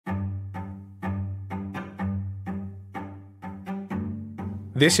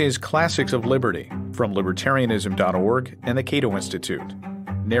This is Classics of Liberty from libertarianism.org and the Cato Institute,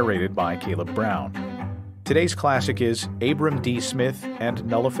 narrated by Caleb Brown. Today's classic is Abram D. Smith and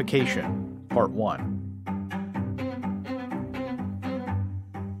Nullification, Part 1.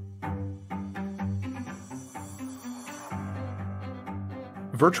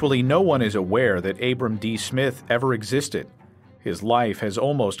 Virtually no one is aware that Abram D. Smith ever existed. His life has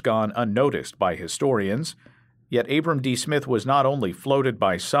almost gone unnoticed by historians. Yet Abram D. Smith was not only floated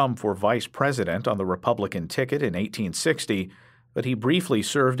by some for vice president on the Republican ticket in 1860, but he briefly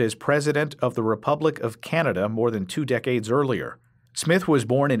served as president of the Republic of Canada more than 2 decades earlier. Smith was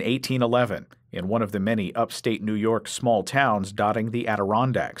born in 1811 in one of the many upstate New York small towns dotting the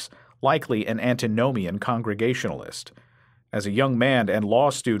Adirondacks, likely an antinomian Congregationalist. As a young man and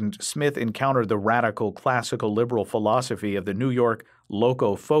law student, Smith encountered the radical classical liberal philosophy of the New York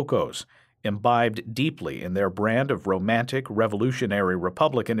Loco-Focos, imbibed deeply in their brand of romantic, revolutionary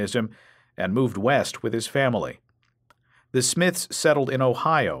republicanism, and moved west with his family. The Smiths settled in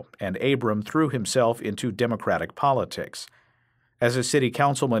Ohio, and Abram threw himself into Democratic politics. As a city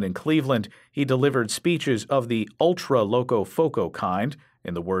councilman in Cleveland, he delivered speeches of the ultra-Loco-Foco kind,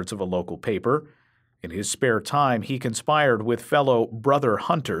 in the words of a local paper. In his spare time, he conspired with fellow brother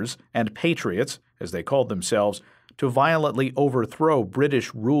hunters and patriots, as they called themselves, to violently overthrow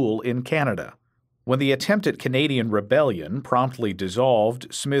British rule in Canada. When the attempt at Canadian rebellion promptly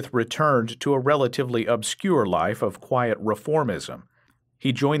dissolved, Smith returned to a relatively obscure life of quiet reformism.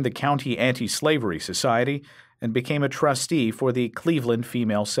 He joined the County Anti-Slavery Society and became a trustee for the Cleveland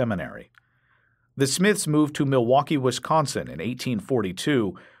Female Seminary. The Smiths moved to Milwaukee, Wisconsin in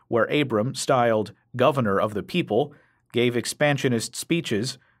 1842, where Abram, styled Governor of the People, gave expansionist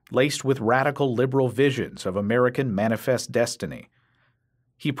speeches laced with radical liberal visions of American manifest destiny.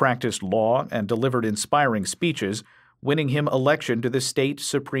 He practiced law and delivered inspiring speeches, winning him election to the state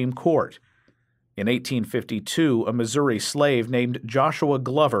Supreme Court. In 1852, a Missouri slave named Joshua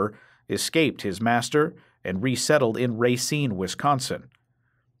Glover escaped his master and resettled in Racine, Wisconsin.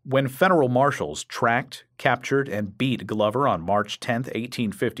 When federal marshals tracked, captured, and beat Glover on March 10,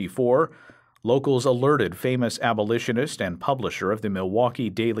 1854, locals alerted famous abolitionist and publisher of the Milwaukee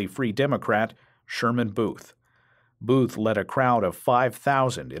Daily Free Democrat, Sherman Booth. Booth led a crowd of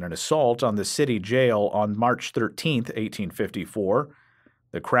 5,000 in an assault on the city jail on March 13, 1854.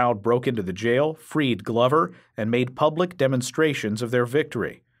 The crowd broke into the jail, freed Glover, and made public demonstrations of their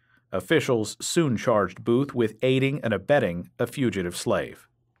victory. Officials soon charged Booth with aiding and abetting a fugitive slave.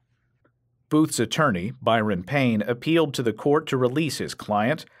 Booth's attorney, Byron Paine, appealed to the court to release his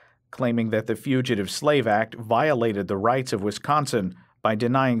client, claiming that the Fugitive Slave Act violated the rights of Wisconsin by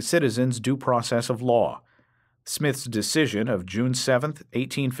denying citizens due process of law. Smith's decision of June 7,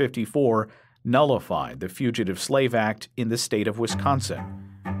 1854, nullified the Fugitive Slave Act in the state of Wisconsin.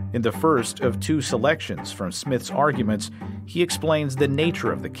 In the first of 2 selections from Smith's arguments, he explains the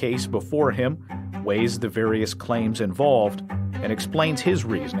nature of the case before him, weighs the various claims involved, and explains his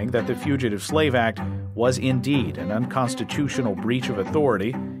reasoning that the Fugitive Slave Act was indeed an unconstitutional breach of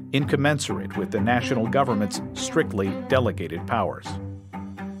authority, incommensurate with the national government's strictly delegated powers.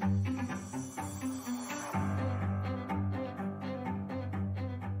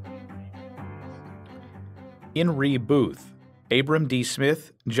 In re Booth, Abram D.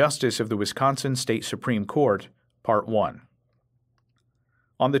 Smith, Justice of the Wisconsin State Supreme Court, Part 1.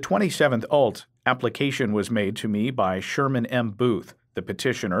 On the 27th ult, application was made to me by Sherman M. Booth, the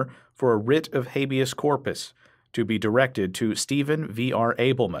petitioner, for a writ of habeas corpus to be directed to Stephen V. R.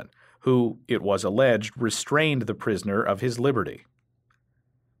 Abelman, who, it was alleged, restrained the prisoner of his liberty.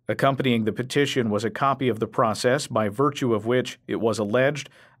 Accompanying the petition was a copy of the process by virtue of which, it was alleged,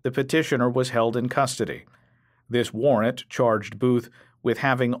 the petitioner was held in custody. This warrant charged Booth with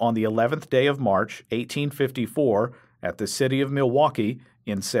having on the 11th day of March, 1854, at the city of Milwaukee,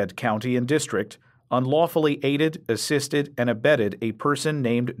 in said county and district, unlawfully aided, assisted, and abetted a person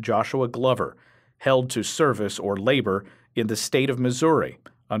named Joshua Glover, held to service or labor in the state of Missouri,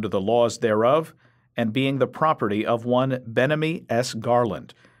 under the laws thereof, and being the property of one Benamy S.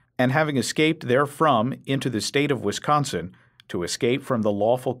 Garland, and having escaped therefrom into the state of Wisconsin, to escape from the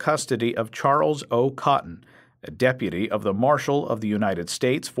lawful custody of Charles O. Cotton, a deputy of the Marshal of the United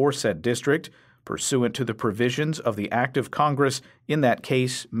States for said district, pursuant to the provisions of the Act of Congress in that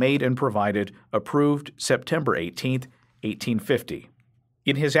case made and provided, approved September 18, 1850.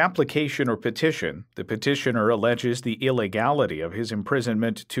 In his application or petition, the petitioner alleges the illegality of his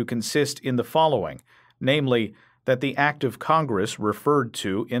imprisonment to consist in the following, namely, that the Act of Congress referred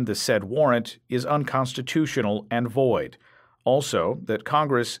to in the said warrant is unconstitutional and void, Also, that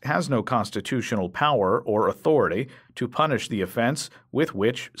Congress has no constitutional power or authority to punish the offense with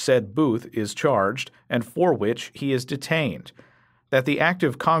which said Booth is charged and for which he is detained. That the Act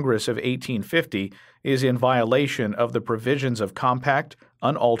of Congress of 1850 is in violation of the provisions of compact,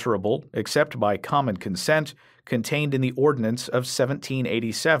 unalterable, except by common consent, contained in the Ordinance of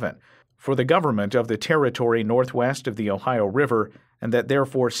 1787, for the government of the territory northwest of the Ohio River, and that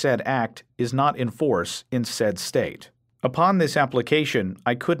therefore said act is not in force in said state. Upon this application,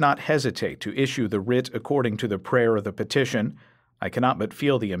 I could not hesitate to issue the writ according to the prayer of the petition. I cannot but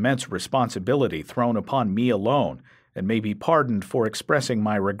feel the immense responsibility thrown upon me alone, and may be pardoned for expressing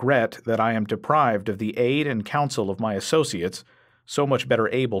my regret that I am deprived of the aid and counsel of my associates, so much better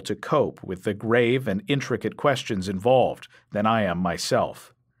able to cope with the grave and intricate questions involved than I am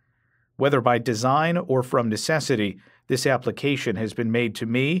myself. Whether by design or from necessity, this application has been made to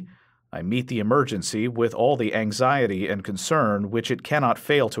me, I meet the emergency with all the anxiety and concern which it cannot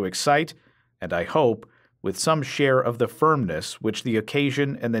fail to excite, and I hope, with some share of the firmness which the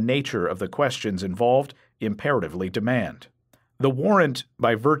occasion and the nature of the questions involved imperatively demand. The warrant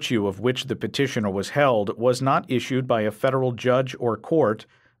by virtue of which the petitioner was held was not issued by a federal judge or court,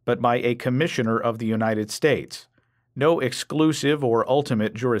 but by a commissioner of the United States. No exclusive or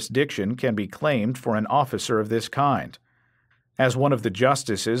ultimate jurisdiction can be claimed for an officer of this kind. As one of the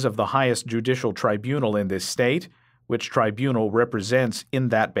justices of the highest judicial tribunal in this state, which tribunal represents in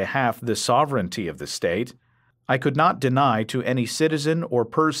that behalf the sovereignty of the state, I could not deny to any citizen or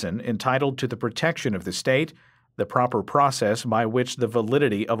person entitled to the protection of the state the proper process by which the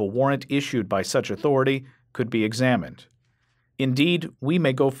validity of a warrant issued by such authority could be examined. Indeed, we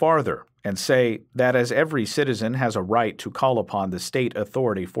may go farther and say that as every citizen has a right to call upon the state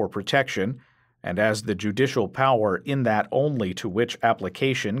authority for protection, and as the judicial power in that only to which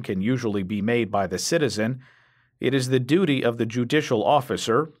application can usually be made by the citizen, it is the duty of the judicial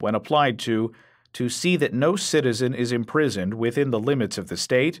officer, when applied to see that no citizen is imprisoned within the limits of the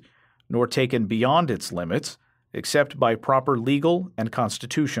state, nor taken beyond its limits, except by proper legal and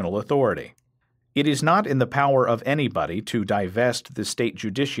constitutional authority. It is not in the power of anybody to divest the state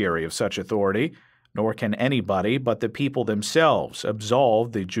judiciary of such authority, nor can anybody but the people themselves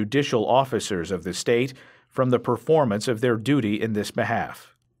absolve the judicial officers of the state from the performance of their duty in this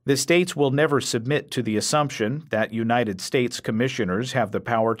behalf. The states will never submit to the assumption that United States commissioners have the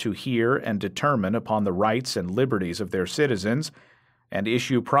power to hear and determine upon the rights and liberties of their citizens, and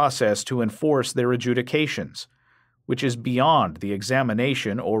issue process to enforce their adjudications, which is beyond the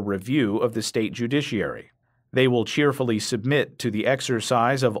examination or review of the state judiciary. They will cheerfully submit to the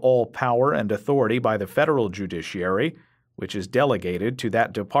exercise of all power and authority by the federal judiciary, which is delegated to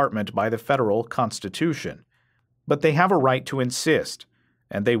that department by the federal Constitution. But they have a right to insist,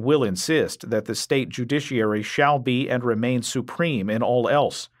 and they will insist, that the state judiciary shall be and remain supreme in all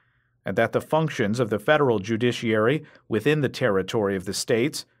else, and that the functions of the federal judiciary within the territory of the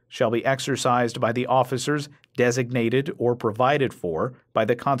states shall be exercised by the officers designated or provided for by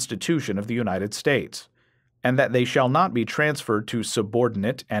the Constitution of the United States, and that they shall not be transferred to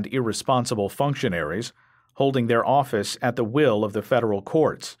subordinate and irresponsible functionaries, holding their office at the will of the federal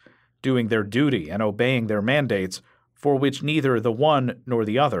courts, doing their duty and obeying their mandates, for which neither the one nor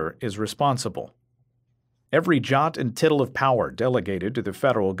the other is responsible. Every jot and tittle of power delegated to the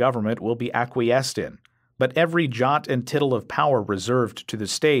federal government will be acquiesced in, but every jot and tittle of power reserved to the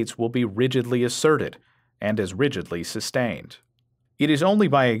states will be rigidly asserted and as rigidly sustained. It is only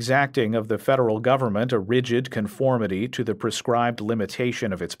by exacting of the federal government a rigid conformity to the prescribed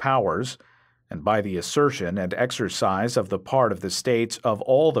limitation of its powers, and by the assertion and exercise of the part of the states of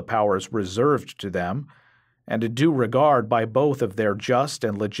all the powers reserved to them, and a due regard by both of their just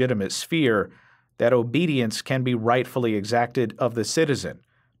and legitimate sphere, that obedience can be rightfully exacted of the citizen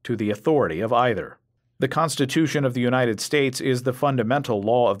to the authority of either. The Constitution of the United States is the fundamental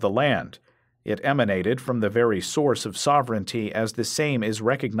law of the land. It emanated from the very source of sovereignty as the same is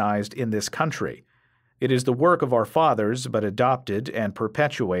recognized in this country. It is the work of our fathers, but adopted and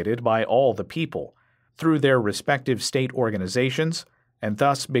perpetuated by all the people, through their respective state organizations, and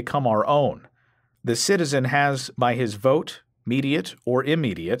thus become our own. The citizen has, by his vote, mediate or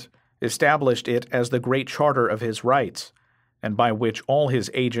immediate, established it as the great charter of his rights, and by which all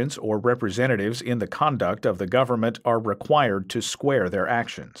his agents or representatives in the conduct of the government are required to square their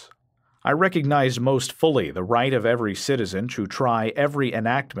actions. I recognize most fully the right of every citizen to try every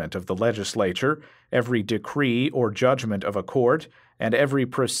enactment of the legislature, every decree or judgment of a court, and every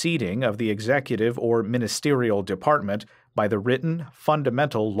proceeding of the executive or ministerial department by the written,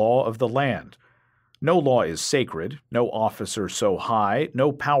 fundamental law of the land. No law is sacred, no officer so high,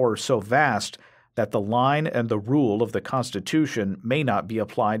 no power so vast, that the line and the rule of the Constitution may not be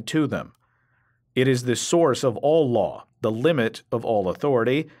applied to them. It is the source of all law, the limit of all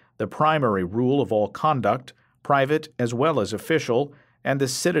authority, the primary rule of all conduct, private as well as official, and the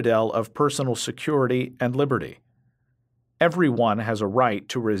citadel of personal security and liberty. Everyone has a right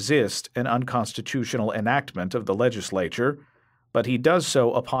to resist an unconstitutional enactment of the legislature, but he does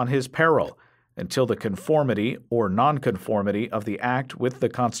so upon his peril until the conformity or nonconformity of the act with the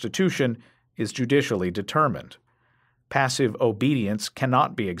Constitution is judicially determined. Passive obedience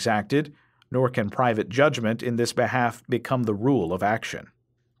cannot be exacted, nor can private judgment in this behalf become the rule of action.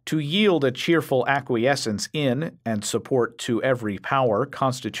 To yield a cheerful acquiescence in and support to every power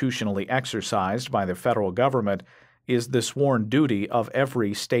constitutionally exercised by the federal government is the sworn duty of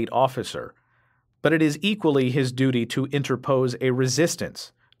every state officer, but it is equally his duty to interpose a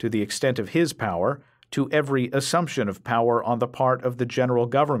resistance, to the extent of his power, to every assumption of power on the part of the general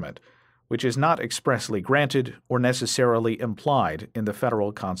government, which is not expressly granted or necessarily implied in the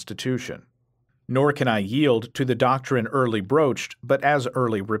federal Constitution. Nor can I yield to the doctrine early broached, but as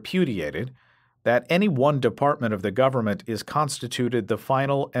early repudiated, that any one department of the government is constituted the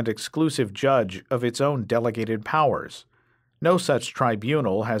final and exclusive judge of its own delegated powers. No such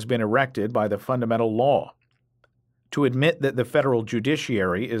tribunal has been erected by the fundamental law. To admit that the federal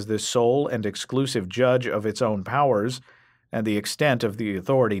judiciary is the sole and exclusive judge of its own powers and the extent of the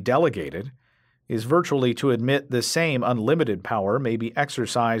authority delegated is virtually to admit the same unlimited power may be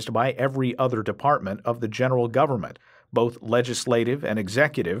exercised by every other department of the general government, both legislative and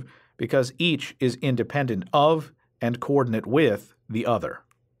executive, because each is independent of and coordinate with the other.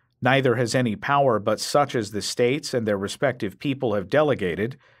 Neither has any power but such as the states and their respective people have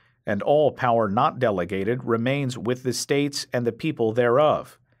delegated, and all power not delegated remains with the states and the people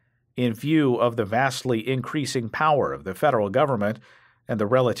thereof. In view of the vastly increasing power of the federal government and the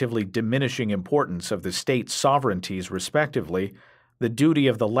relatively diminishing importance of the state sovereignties respectively, the duty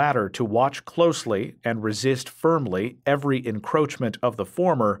of the latter to watch closely and resist firmly every encroachment of the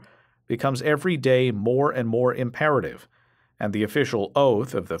former becomes every day more and more imperative, and the official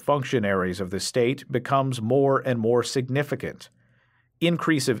oath of the functionaries of the state becomes more and more significant.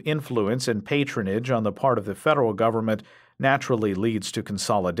 Increase of influence and patronage on the part of the federal government naturally leads to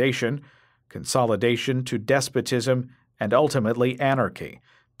consolidation, consolidation to despotism, and ultimately anarchy,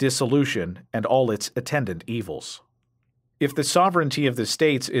 dissolution, and all its attendant evils. If the sovereignty of the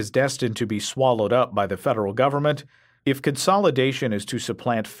states is destined to be swallowed up by the federal government, if consolidation is to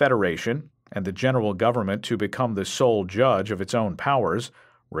supplant federation, and the general government to become the sole judge of its own powers,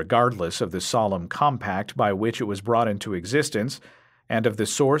 regardless of the solemn compact by which it was brought into existence, and of the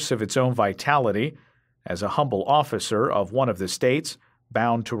source of its own vitality, as a humble officer of one of the states,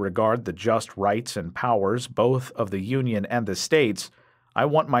 bound to regard the just rights and powers both of the Union and the states, I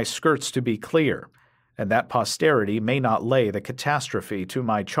want my skirts to be clear, and that posterity may not lay the catastrophe to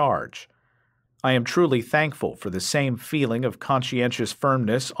my charge. I am truly thankful for the same feeling of conscientious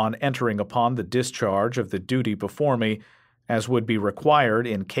firmness on entering upon the discharge of the duty before me as would be required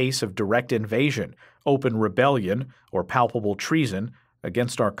in case of direct invasion, open rebellion, or palpable treason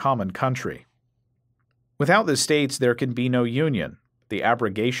against our common country. Without the states there can be no union. The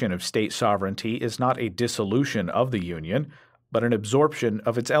abrogation of state sovereignty is not a dissolution of the union, but an absorption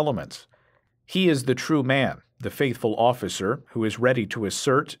of its elements. He is the true man, the faithful officer, who is ready to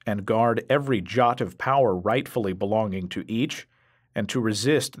assert and guard every jot of power rightfully belonging to each, and to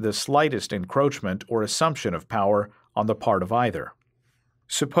resist the slightest encroachment or assumption of power on the part of either.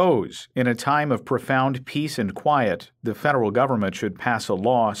 Suppose, in a time of profound peace and quiet, the federal government should pass a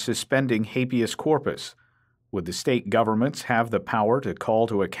law suspending habeas corpus. Would the state governments have the power to call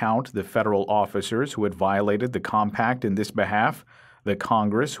to account the federal officers who had violated the compact in this behalf, the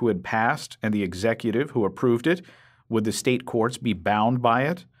Congress who had passed, and the executive who approved it? Would the state courts be bound by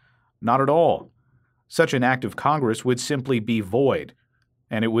it? Not at all. Such an act of Congress would simply be void,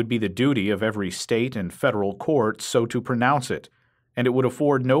 and it would be the duty of every state and federal court so to pronounce it, and it would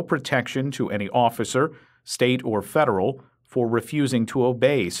afford no protection to any officer, state or federal, for refusing to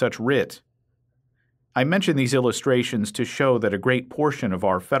obey such writ. I mention these illustrations to show that a great portion of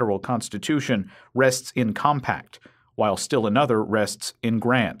our federal Constitution rests in compact, while still another rests in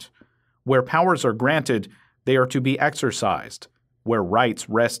grant. Where powers are granted, they are to be exercised. Where rights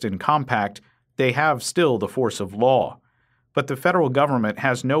rest in compact, they have still the force of law. But the federal government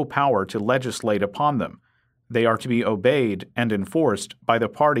has no power to legislate upon them. They are to be obeyed and enforced by the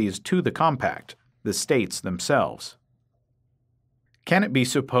parties to the compact, the states themselves. Can it be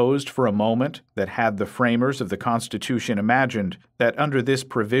supposed for a moment that had the framers of the Constitution imagined that under this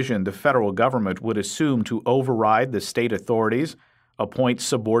provision the federal government would assume to override the state authorities, appoint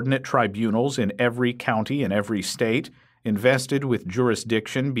subordinate tribunals in every county and every state, invested with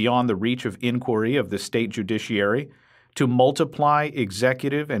jurisdiction beyond the reach of inquiry of the state judiciary, to multiply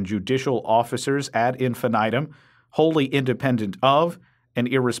executive and judicial officers ad infinitum, wholly independent of and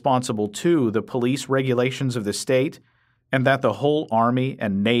irresponsible to the police regulations of the state, and that the whole army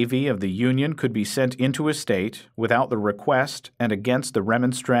and navy of the Union could be sent into a state without the request and against the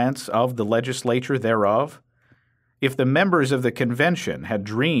remonstrance of the legislature thereof? If the members of the convention had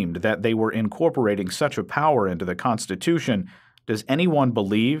dreamed that they were incorporating such a power into the Constitution, does anyone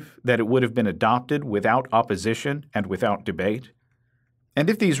believe that it would have been adopted without opposition and without debate? And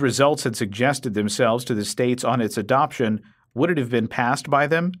if these results had suggested themselves to the states on its adoption, would it have been passed by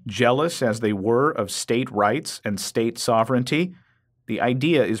them, jealous as they were of state rights and state sovereignty? The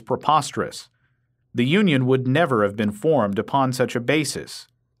idea is preposterous. The Union would never have been formed upon such a basis.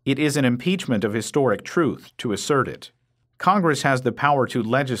 It is an impeachment of historic truth to assert it. Congress has the power to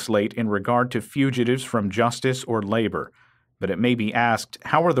legislate in regard to fugitives from justice or labor, but it may be asked,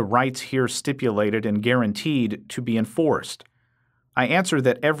 how are the rights here stipulated and guaranteed to be enforced? I answer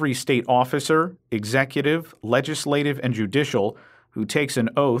that every state officer, executive, legislative, and judicial who takes an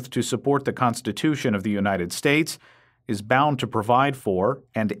oath to support the Constitution of the United States is bound to provide for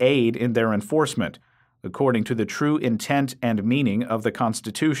and aid in their enforcement, according to the true intent and meaning of the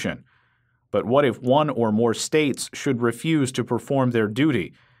Constitution. But what if one or more states should refuse to perform their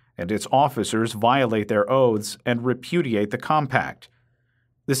duty, and its officers violate their oaths and repudiate the compact?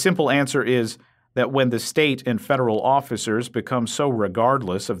 The simple answer is that when the state and federal officers become so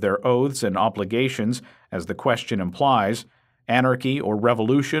regardless of their oaths and obligations as the question implies, anarchy or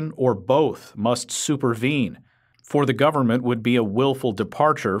revolution or both must supervene, for the government would be a willful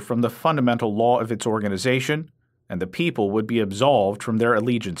departure from the fundamental law of its organization, and the people would be absolved from their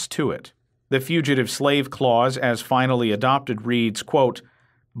allegiance to it. The Fugitive Slave Clause, as finally adopted, reads, quote,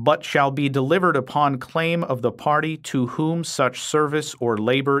 "but shall be delivered upon claim of the party to whom such service or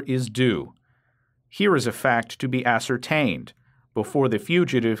labor is due." Here is a fact to be ascertained, before the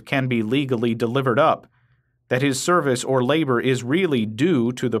fugitive can be legally delivered up, that his service or labor is really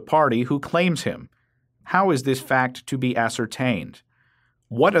due to the party who claims him. How is this fact to be ascertained?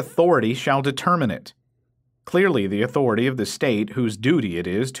 What authority shall determine it? Clearly the authority of the state whose duty it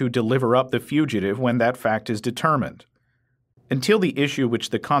is to deliver up the fugitive when that fact is determined. Until the issue which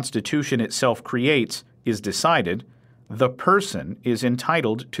the Constitution itself creates is decided, the person is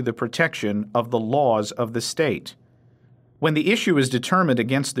entitled to the protection of the laws of the state. When the issue is determined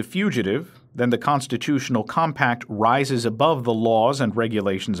against the fugitive, then the constitutional compact rises above the laws and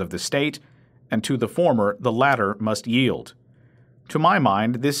regulations of the state, and to the former the latter must yield. To my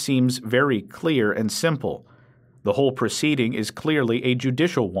mind, this seems very clear and simple. The whole proceeding is clearly a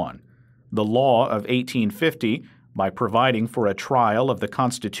judicial one. The law of 1850, by providing for a trial of the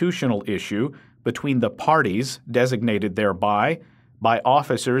constitutional issue between the parties designated thereby, by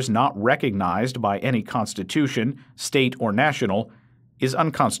officers not recognized by any constitution, state or national, is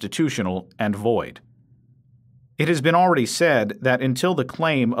unconstitutional and void. It has been already said that until the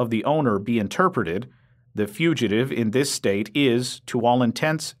claim of the owner be interpreted, the fugitive in this state is, to all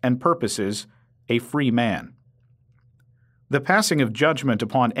intents and purposes, a free man. The passing of judgment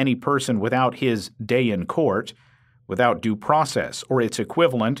upon any person without his day in court, without due process or its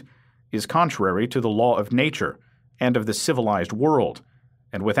equivalent, is contrary to the law of nature and of the civilized world,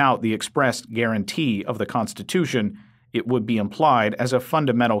 and without the express guarantee of the Constitution, it would be implied as a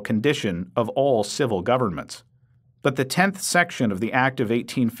fundamental condition of all civil governments. But the 10th section of the Act of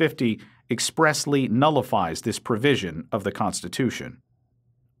 1850 expressly nullifies this provision of the Constitution.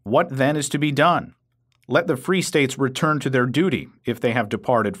 What then is to be done? Let the free states return to their duty if they have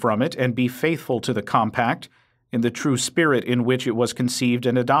departed from it and be faithful to the compact in the true spirit in which it was conceived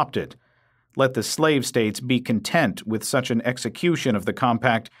and adopted. Let the slave states be content with such an execution of the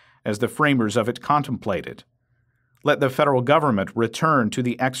compact as the framers of it contemplated. Let the federal government return to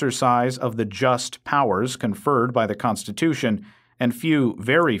the exercise of the just powers conferred by the Constitution, and few,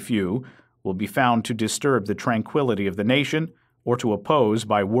 very few, will be found to disturb the tranquility of the nation or to oppose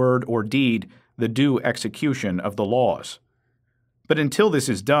by word or deed the due execution of the laws. But until this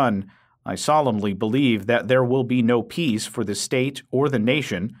is done, I solemnly believe that there will be no peace for the state or the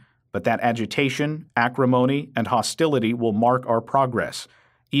nation, but that agitation, acrimony, and hostility will mark our progress,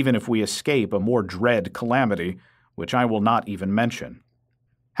 even if we escape a more dread calamity, which I will not even mention.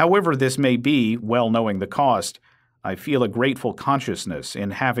 However this may be, well knowing the cost, I feel a grateful consciousness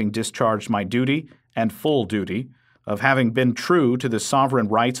in having discharged my duty, and full duty, of having been true to the sovereign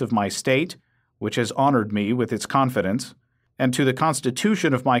rights of my state, which has honored me with its confidence, and to the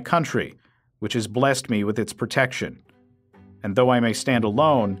Constitution of my country, which has blessed me with its protection. And though I may stand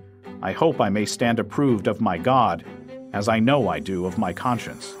alone, I hope I may stand approved of my God, as I know I do of my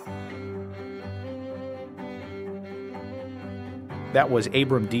conscience. That was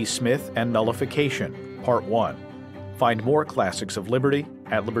Abram D. Smith and Nullification, Part 1. Find more classics of liberty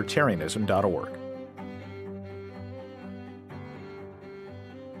at libertarianism.org.